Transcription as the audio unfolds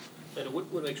And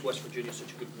what makes West Virginia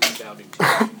such a good rebounding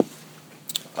team?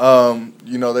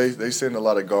 They send a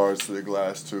lot of guards to the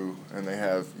glass too, and they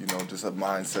have, just a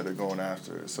mindset of going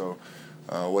after it. So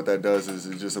what that does is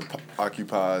it just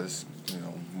occupies,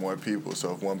 more people.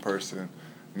 So if one person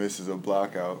misses a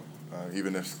block out,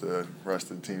 even if the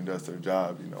rest of the team does their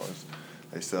job,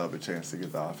 they still have a chance to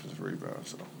get the offensive rebound.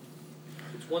 So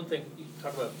it's one thing you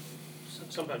talk about.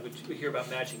 Sometimes we hear about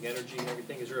matching energy and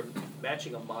everything. Is there a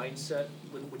matching a mindset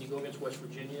when you go against West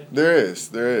Virginia? There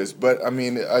is. But I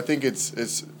mean, I think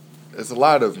it's a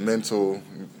lot of mental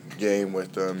game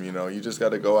with them. You just got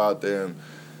to go out there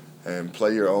and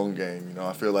play your own game.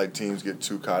 I feel like teams get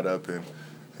too caught up in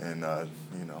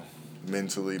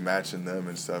mentally matching them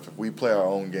and stuff. If we play our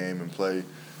own game and play,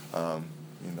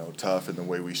 tough in the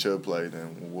way we should play,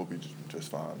 then we'll be just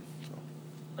fine.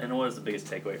 And what was the biggest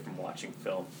takeaway from watching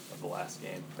film of the last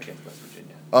game against West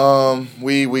Virginia?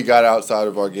 We got outside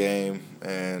of our game,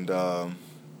 and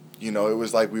it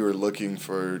was like we were looking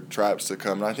for traps to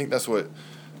come. And I think that's what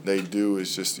they do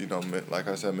is just, like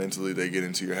I said, mentally they get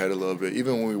into your head a little bit.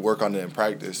 Even when we work on it in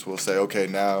practice, we'll say, okay,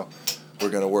 now we're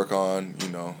going to work on,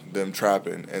 them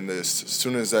trapping. And as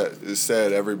soon as that is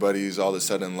said, everybody's all of a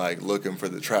sudden, like, looking for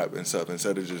the trap and stuff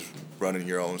instead of just running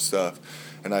your own stuff.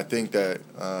 And I think that,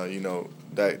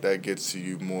 that gets to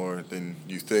you more than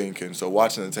you think. And so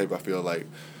watching the tape, I feel like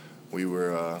we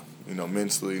were,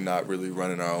 mentally not really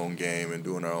running our own game and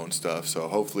doing our own stuff. So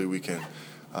hopefully we can,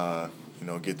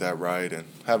 get that right. And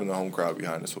having the home crowd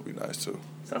behind us will be nice, too.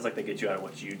 Sounds like they get you out of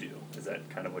what you do. Is that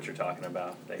kind of what you're talking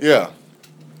about? Yeah.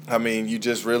 I mean, you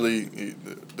just really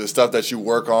 – the stuff that you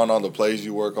work on, all the plays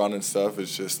you work on and stuff,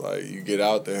 it's just like you get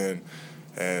out there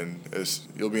and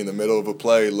you'll be in the middle of a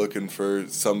play looking for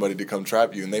somebody to come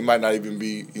trap you. And they might not even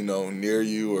be, near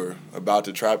you or about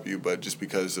to trap you, but just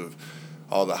because of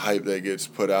all the hype that gets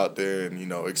put out there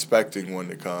and, expecting one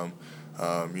to come,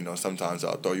 sometimes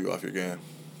I'll throw you off your game.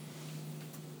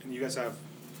 And you guys have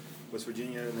West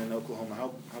Virginia and then Oklahoma.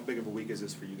 How big of a week is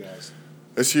this for you guys?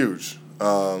 It's huge.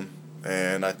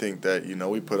 And I think that,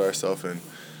 we put ourselves in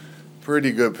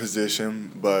pretty good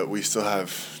position, but we still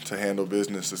have to handle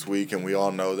business this week, and we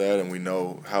all know that, and we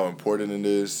know how important it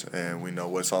is, and we know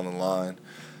what's on the line.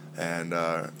 And,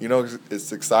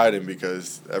 it's exciting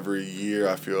because every year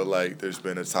I feel like there's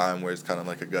been a time where it's kind of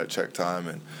like a gut check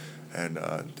time, and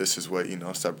this is what,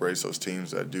 separates those teams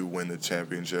that do win the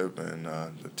championship and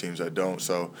the teams that don't.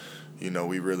 So, we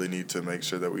really need to make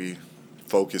sure that we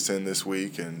focus in this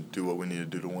week and do what we need to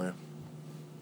do to win.